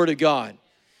starts with the word of God.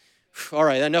 All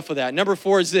right, enough of that. Number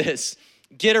 4 is this.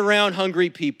 Get around hungry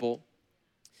people.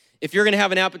 If you're going to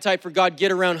have an appetite for God,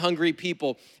 get around hungry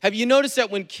people. Have you noticed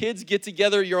that when kids get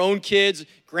together, your own kids,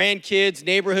 grandkids,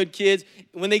 neighborhood kids,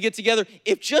 when they get together,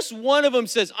 if just one of them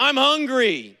says, I'm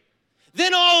hungry,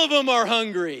 then all of them are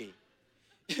hungry.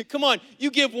 Come on, you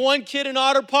give one kid an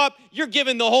Otter Pop, you're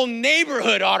giving the whole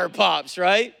neighborhood Otter Pops,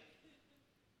 right?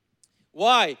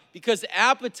 Why? Because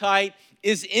appetite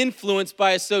is influenced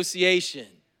by association.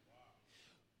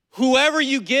 Whoever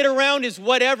you get around is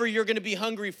whatever you're going to be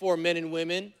hungry for, men and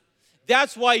women.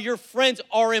 That's why your friends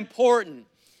are important.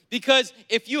 Because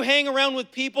if you hang around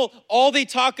with people, all they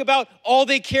talk about, all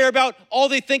they care about, all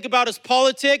they think about is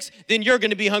politics, then you're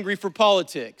going to be hungry for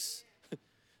politics.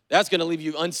 That's going to leave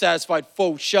you unsatisfied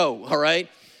faux show, all right?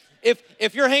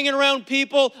 If you're hanging around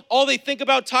people, all they think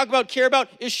about, talk about, care about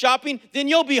is shopping, then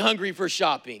you'll be hungry for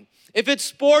shopping. If it's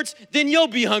sports, then you'll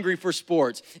be hungry for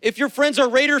sports. If your friends are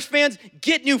Raiders fans,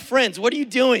 get new friends. What are you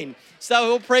doing? So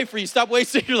we'll pray for you. Stop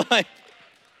wasting your life.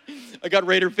 I got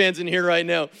Raider fans in here right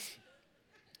now.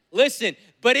 Listen,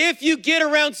 but if you get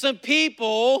around some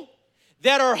people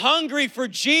that are hungry for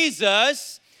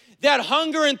Jesus, that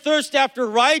hunger and thirst after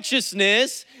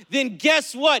righteousness, then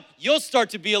guess what? You'll start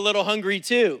to be a little hungry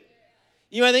too.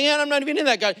 You might think, I'm not even in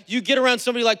that guy. You get around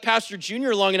somebody like Pastor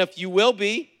Junior long enough, you will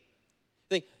be.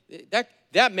 Think,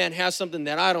 that man has something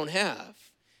that I don't have.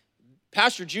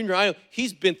 Pastor Junior, I know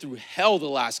he's been through hell the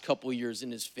last couple of years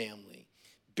in his family.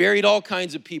 Buried all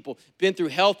kinds of people, been through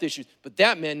health issues, but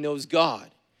that man knows God.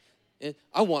 And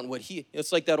I want what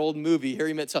it's like that old movie,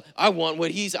 Harry Met Sally. I want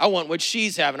what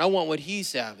she's having. I want what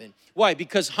he's having. Why?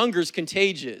 Because hunger's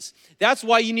contagious. That's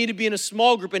why you need to be in a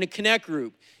small group, in a connect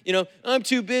group. I'm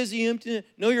too busy.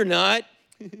 No, you're not.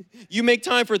 You make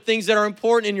time for things that are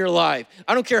important in your life.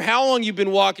 I don't care how long you've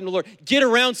been walking the Lord. Get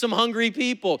around some hungry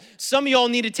people. Some of y'all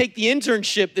need to take the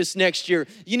internship this next year.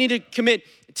 You need to commit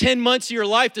 10 months of your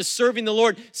life to serving the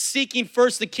Lord, seeking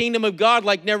first the kingdom of God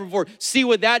like never before. See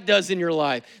what that does in your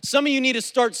life. Some of you need to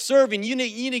start serving. You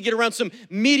need to get around some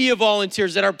media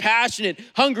volunteers that are passionate,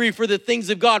 hungry for the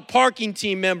things of God, parking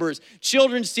team members,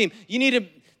 children's team.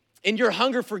 And your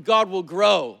hunger for God will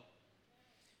grow.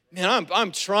 Man,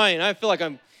 I'm trying. I feel like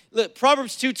look,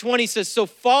 Proverbs 2:20 says, so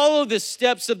follow the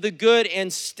steps of the good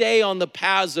and stay on the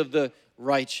paths of the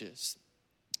righteous.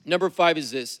 Number 5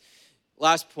 is this.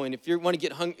 Last point, if you want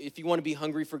to be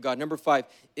hungry for God. Number 5,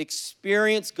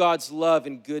 experience God's love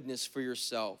and goodness for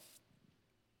yourself.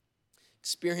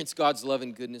 Experience God's love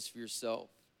and goodness for yourself.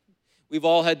 We've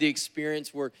all had the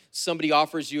experience where somebody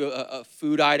offers you a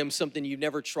food item, something you've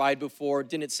never tried before,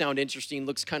 didn't sound interesting,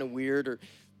 looks kind of weird, or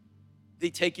they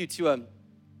take you to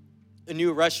a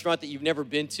new restaurant that you've never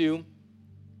been to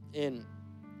and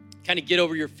kind of get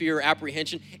over your fear or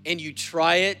apprehension, and you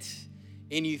try it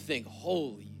and you think,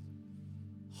 holy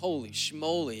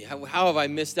schmoly, how have I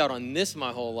missed out on this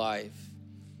my whole life?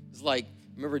 It's like,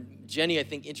 remember Jenny, I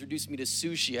think, introduced me to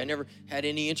sushi. I never had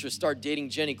any interest start dating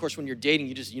Jenny. Of course, when you're dating,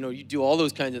 you just, you do all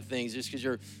those kinds of things just because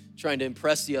you're trying to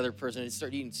impress the other person and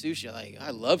start eating sushi.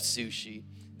 I love sushi.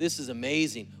 This is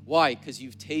amazing. Why? Because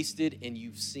you've tasted and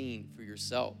you've seen for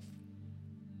yourself.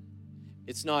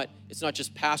 It's not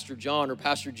just Pastor John or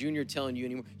Pastor Junior telling you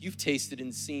anymore. You've tasted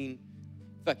and seen.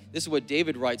 In fact, this is what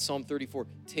David writes, Psalm 34.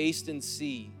 Taste and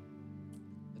see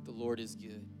that the Lord is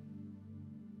good.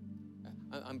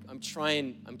 I'm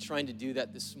trying to do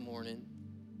that this morning.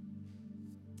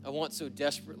 I want so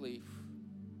desperately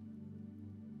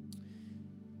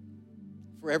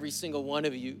for every single one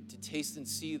of you to taste and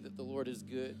see that the Lord is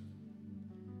good.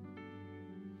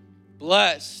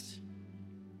 Blessed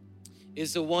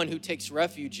is the one who takes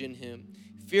refuge in him.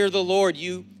 Fear the Lord,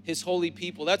 you, his holy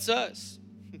people. That's us.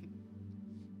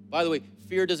 By the way,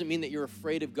 fear doesn't mean that you're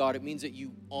afraid of God. It means that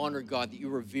you honor God, that you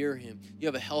revere him. You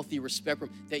have a healthy respect for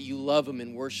him, that you love him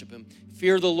and worship him.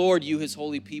 Fear the Lord, you, his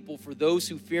holy people. For those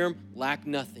who fear him lack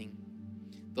nothing.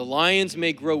 The lions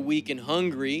may grow weak and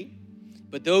hungry,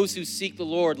 but those who seek the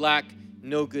Lord lack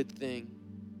no good thing.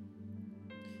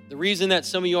 The reason that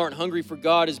some of you aren't hungry for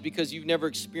God is because you've never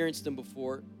experienced him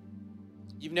before.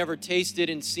 You've never tasted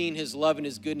and seen his love and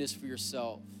his goodness for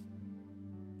yourself.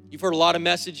 You've heard a lot of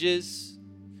messages.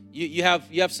 You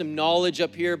have some knowledge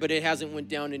up here, but it hasn't went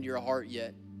down into your heart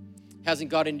yet. Hasn't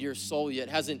got into your soul yet.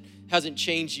 Hasn't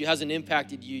changed you, hasn't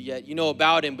impacted you yet. You know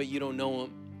about him, but you don't know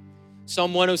him.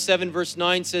 Psalm 107 verse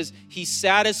 9 says, he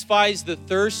satisfies the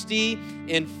thirsty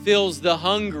and fills the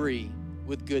hungry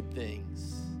with good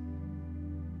things.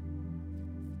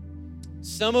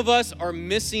 Some of us are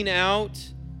missing out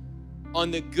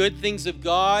on the good things of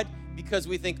God because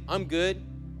we think, I'm good.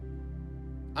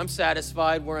 I'm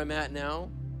satisfied where I'm at now.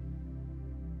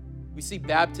 We see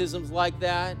baptisms like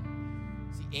that.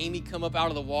 See Amy come up out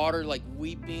of the water like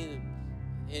weeping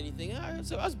and you think,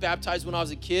 so I was baptized when I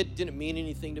was a kid. Didn't mean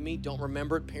anything to me. Don't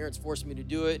remember it. Parents forced me to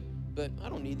do it. But I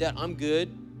don't need that. I'm good.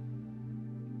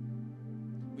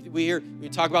 We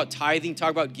talk about tithing,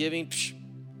 talk about giving. Psh,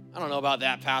 I don't know about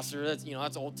that, Pastor.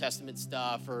 That's Old Testament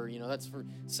stuff, or that's for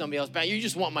somebody else. You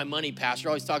just want my money, Pastor.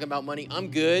 Always talking about money.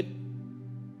 I'm good.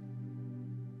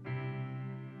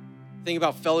 Think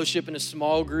about fellowship in a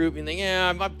small group and think,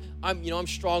 I'm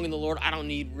strong in the Lord. I don't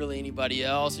need really anybody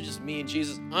else. It's just me and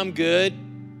Jesus. I'm good.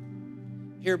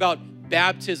 Hear about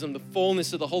baptism, the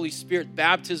fullness of the Holy Spirit,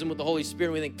 baptism with the Holy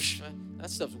Spirit. And we think, that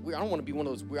stuff's weird. I don't want to be one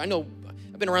of those weird. I know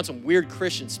I've been around some weird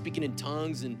Christians speaking in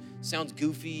tongues and sounds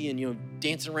goofy and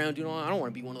dancing around doing all. I don't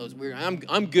want to be one of those weird.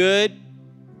 I'm good.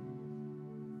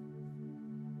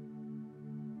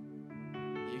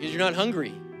 Because you're not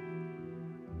hungry.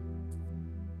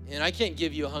 And I can't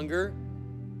give you a hunger.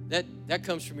 That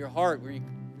comes from your heart where you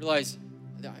realize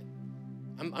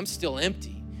I'm still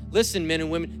empty. Listen, men and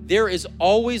women, there is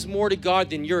always more to God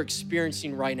than you're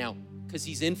experiencing right now because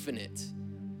he's infinite.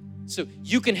 So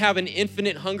you can have an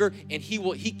infinite hunger and he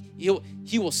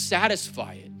will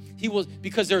satisfy it. He will,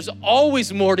 because there's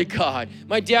always more to God.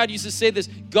 My dad used to say this,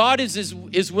 God is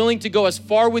willing to go as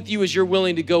far with you as you're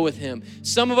willing to go with him.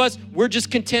 Some of us, we're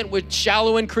just content with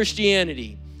shallow in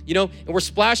Christianity. and we're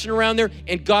splashing around there,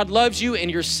 and God loves you, and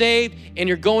you're saved, and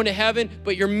you're going to heaven,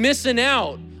 but you're missing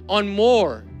out on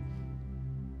more.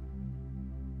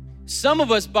 Some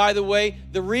of us, by the way,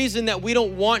 the reason that we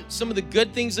don't want some of the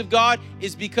good things of God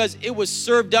is because it was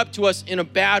served up to us in a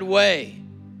bad way,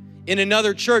 in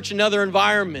another church, another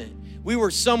environment. We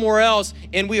were somewhere else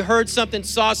and we heard something,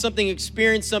 saw something,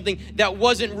 experienced something that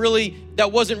wasn't really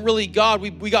God.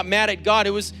 We got mad at God.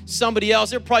 It was somebody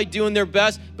else. They're probably doing their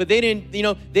best, but they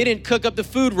didn't cook up the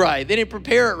food right. They didn't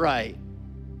prepare it right.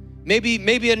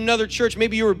 Maybe at another church,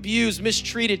 maybe you were abused,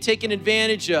 mistreated, taken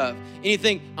advantage of. And you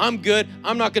think, I'm good.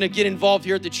 I'm not going to get involved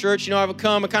here at the church. I would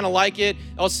come. I kind of like it.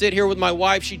 I'll sit here with my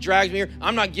wife. She drags me here.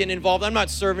 I'm not getting involved. I'm not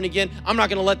serving again. I'm not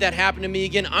going to let that happen to me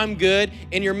again. I'm good.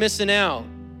 And you're missing out.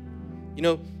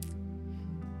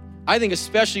 I think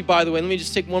especially, by the way, let me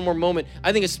just take one more moment.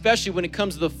 I think especially when it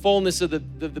comes to the fullness of the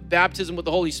baptism with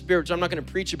the Holy Spirit, which I'm not going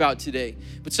to preach about today,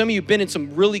 but some of you have been in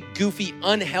some really goofy,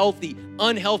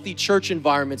 unhealthy church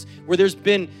environments where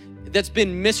that's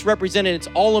been misrepresented. It's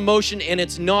all emotion and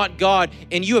it's not God.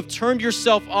 And you have turned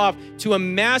yourself off to a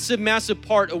massive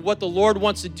part of what the Lord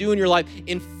wants to do in your life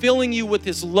in filling you with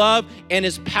His love and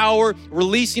His power,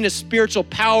 releasing a spiritual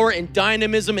power and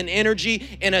dynamism and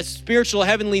energy and a spiritual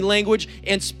heavenly language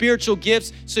and spiritual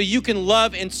gifts so you can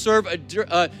love and serve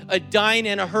a dying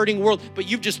and a hurting world. But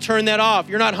you've just turned that off.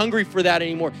 You're not hungry for that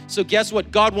anymore. So guess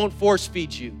what? God won't force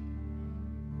feed you.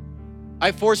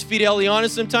 I force feed Eliana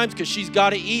sometimes because she's got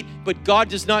to eat, but God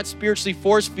does not spiritually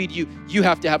force feed you. You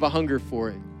have to have a hunger for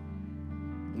it.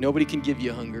 Nobody can give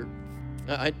you hunger.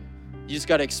 You just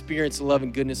got to experience the love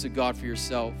and goodness of God for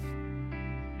yourself.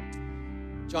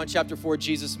 John chapter 4,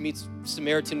 Jesus meets a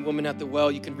Samaritan woman at the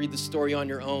well. You can read the story on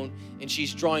your own. And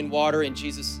she's drawing water, and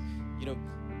Jesus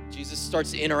starts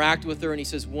to interact with her, and he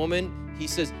says, woman, he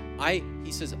says, I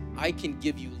can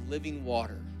give you living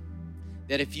water.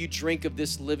 That if you drink of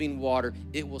this living water,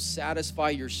 it will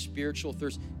satisfy your spiritual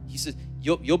thirst. He says,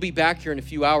 you'll be back here in a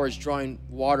few hours drawing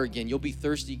water again. You'll be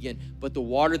thirsty again. But the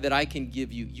water that I can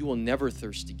give you, you will never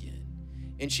thirst again.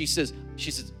 And she says,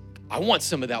 I want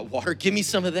some of that water. Give me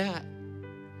some of that.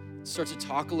 Starts to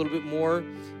talk a little bit more.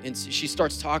 And she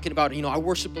starts talking about, I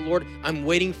worship the Lord. I'm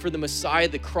waiting for the Messiah,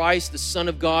 the Christ, the Son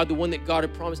of God, the one that God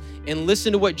had promised. And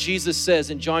listen to what Jesus says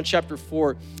in John chapter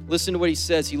 4. Listen to what he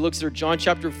says. He looks at her, John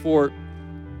chapter 4.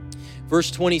 Verse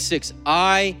 26,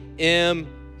 I am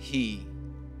He.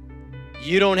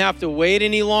 You don't have to wait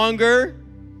any longer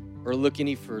or look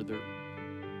any further.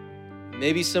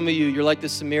 Maybe some of you, you're like the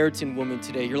Samaritan woman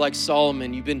today. You're like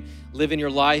Solomon. You've been living your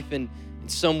life, and in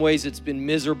some ways it's been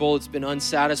miserable. It's been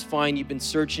unsatisfying. You've been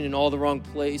searching in all the wrong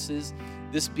places.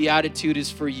 This beatitude is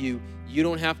for you. You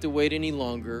don't have to wait any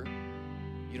longer.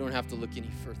 You don't have to look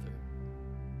any further.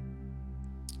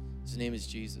 His name is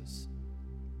Jesus.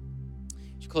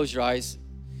 Close your eyes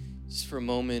just for a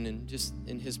moment and just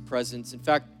in His presence. In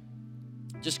fact,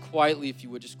 just quietly, if you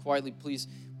would, just quietly, please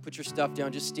put your stuff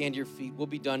down. Just stand to your feet. We'll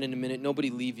be done in a minute. Nobody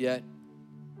leave yet.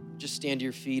 Just stand to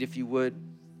your feet if you would.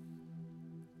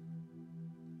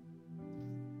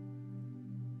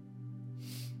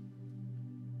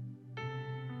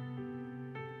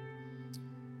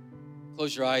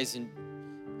 Close your eyes, and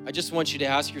I just want you to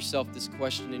ask yourself this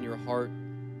question in your heart.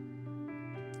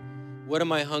 What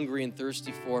am I hungry and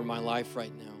thirsty for in my life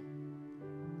right now?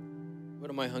 What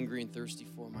am I hungry and thirsty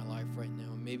for in my life right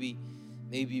now? Maybe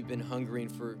you've been hungering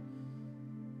for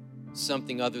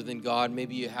something other than God.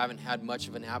 Maybe you haven't had much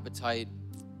of an appetite,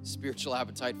 spiritual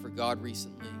appetite for God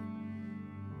recently.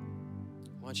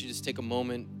 Why don't you just take a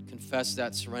moment, confess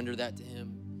that, surrender that to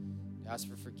Him. Ask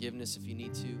for forgiveness if you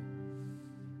need to.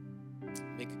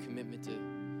 Make a commitment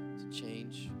to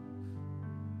change.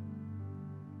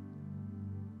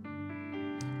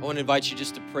 I want to invite you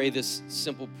just to pray this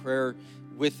simple prayer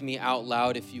with me out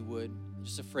loud, if you would.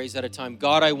 Just a phrase at a time.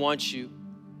 God, I want you.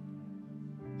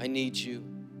 I need you.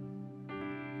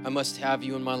 I must have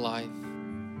you in my life.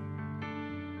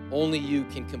 Only you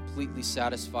can completely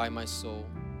satisfy my soul.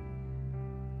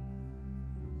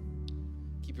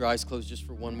 Keep your eyes closed just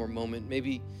for one more moment.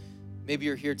 Maybe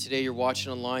you're here today, you're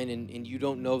watching online, and you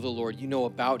don't know the Lord. You know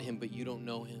about Him, but you don't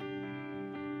know Him.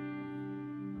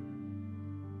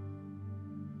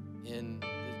 And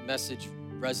the message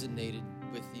resonated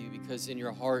with you because in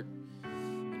your heart,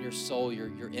 in your soul,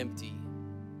 you're empty.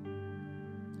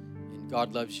 And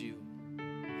God loves you.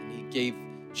 And He gave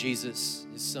Jesus,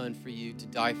 His Son, for you, to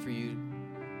die for you,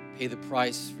 pay the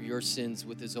price for your sins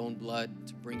with His own blood,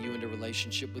 to bring you into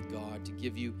relationship with God, to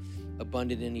give you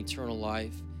abundant and eternal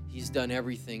life. He's done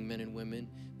everything, men and women,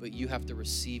 but you have to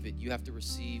receive it. You have to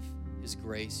receive His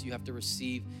grace. You have to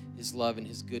receive His love and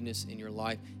His goodness in your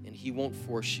life, and He won't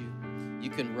force you. You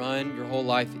can run your whole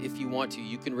life if you want to.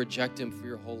 You can reject Him for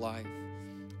your whole life,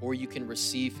 or you can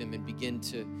receive Him and begin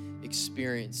to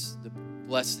experience the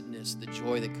blessedness, the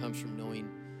joy that comes from knowing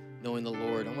the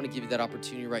Lord. I want to give you that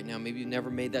opportunity right now. Maybe you've never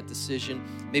made that decision.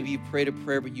 Maybe you prayed a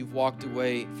prayer, but you've walked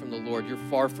away from the Lord. You're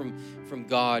far from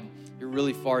God. You're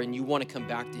really far, and you want to come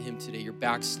back to Him today. You're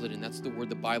backslidden. That's the word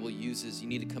the Bible uses. You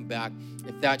need to come back.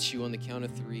 If that's you, on the count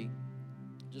of 3,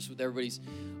 just with everybody's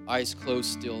eyes closed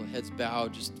still, heads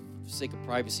bowed, just for the sake of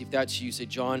privacy. If that's you, say,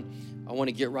 John, I want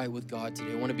to get right with God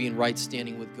today. I want to be in right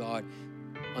standing with God.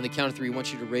 On the count of 3, I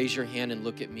want you to raise your hand and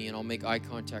look at me, and I'll make eye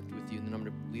contact with you, and then I'm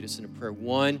going to lead us in a prayer.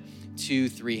 1, 2,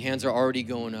 3. Hands are already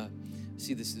going up.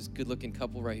 See this good-looking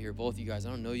couple right here, both you guys. I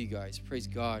don't know you guys. Praise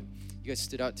God. You guys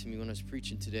stood out to me when I was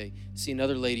preaching today. I see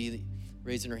another lady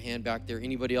raising her hand back there.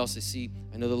 Anybody else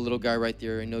I know the little guy right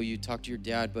there. I know you. Talk to your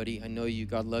dad, buddy. I know you.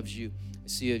 God loves you. I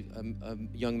see a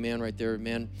young man right there, a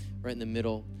man right in the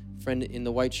middle. Friend in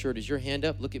the white shirt, is your hand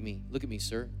up? Look at me. Look at me,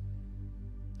 sir.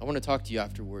 I want to talk to you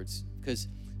afterwards, because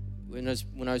when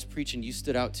I was preaching, you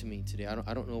stood out to me today. I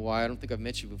don't know why. I don't think I've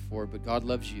met you before, but God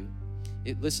loves you.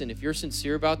 Listen, if you're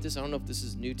sincere about this, I don't know if this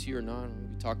is new to you or not.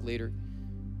 We'll talk later.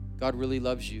 God really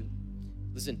loves you.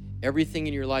 Listen, everything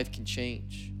in your life can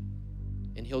change,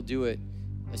 and He'll do it.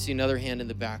 I see another hand in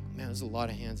the back. Man, there's a lot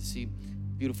of hands. I see a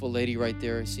beautiful lady right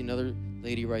there. I see another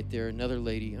lady right there. Another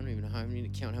lady. I don't even know how. I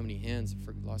need to count how many hands.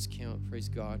 I lost count. Praise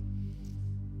God.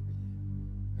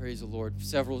 Praise the Lord.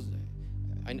 Several.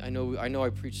 I know I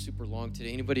preached super long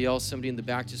today. Anybody else? Somebody in the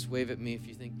back, just wave at me if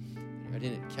you think I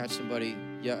didn't catch somebody.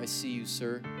 Yeah, I see you,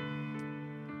 sir.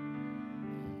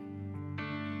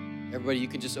 Everybody, you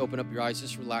can just open up your eyes.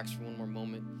 Just relax for one more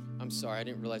moment. I'm sorry. I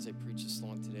didn't realize I preached this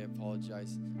long today. I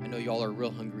apologize. I know y'all are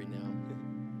real hungry now.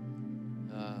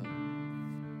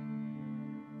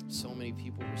 So many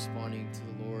people responding to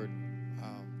the Lord.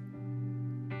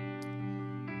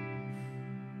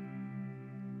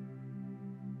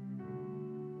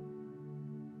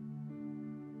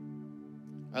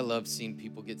 I love seeing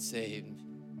people get saved.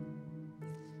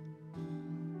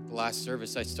 The last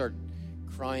service, I started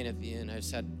crying at the end. I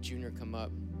just had Junior come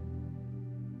up.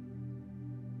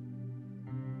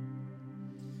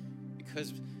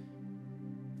 Because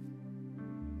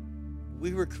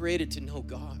we were created to know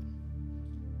God.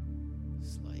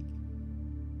 It's like,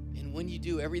 and when you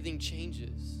do, everything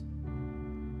changes.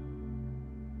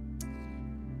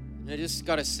 And I just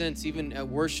got a sense, even at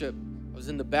worship, I was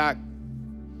in the back,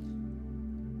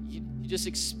 you just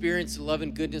experience the love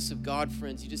and goodness of God,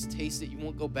 friends. You just taste it. You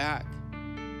won't go back.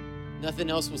 Nothing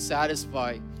else will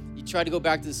satisfy. You try to go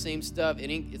back to the same stuff,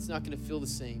 it's not going to feel the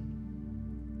same.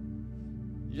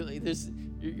 You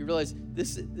realize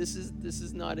this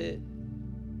is not it.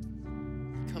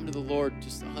 You come to the Lord,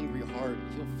 just a hungry heart.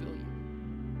 He'll fill you.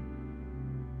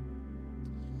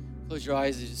 Close your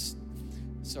eyes.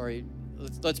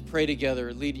 Let's pray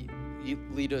together. Lead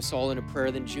us all in a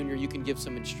prayer. Then Junior, you can give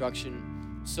some instruction.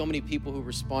 So many people who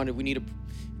responded. We need to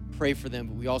pray for them,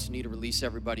 but we also need to release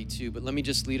everybody too. But let me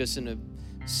just lead us in a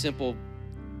simple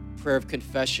prayer of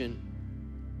confession.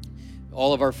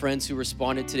 All of our friends who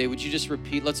responded today, would you just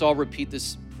repeat? Let's all repeat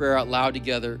this prayer out loud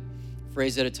together,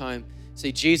 phrase at a time.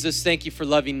 Say, Jesus, thank you for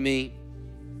loving me.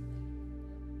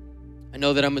 I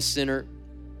know that I'm a sinner.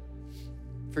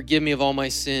 Forgive me of all my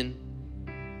sin.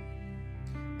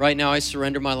 Right now, I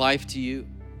surrender my life to you.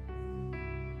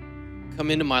 Come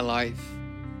into my life.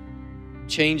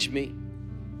 Change me.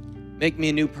 Make me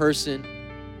a new person.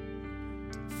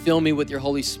 Fill me with your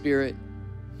Holy Spirit.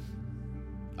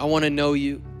 I want to know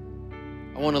you.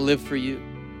 I want to live for you.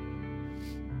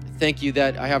 Thank you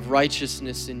that I have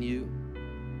righteousness in you.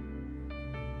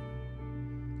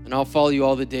 And I'll follow you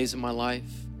all the days of my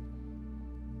life.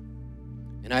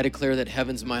 And I declare that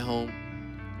heaven's my home.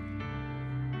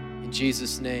 In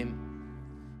Jesus' name,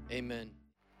 amen.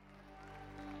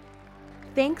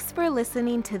 Thanks for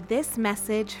listening to this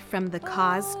message from The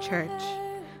Cause Church.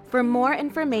 For more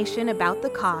information about The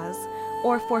Cause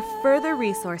or for further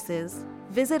resources,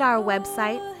 visit our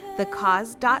website,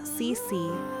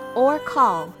 thecause.cc, or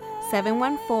call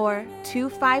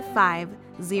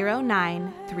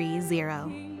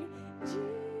 714-255-0930.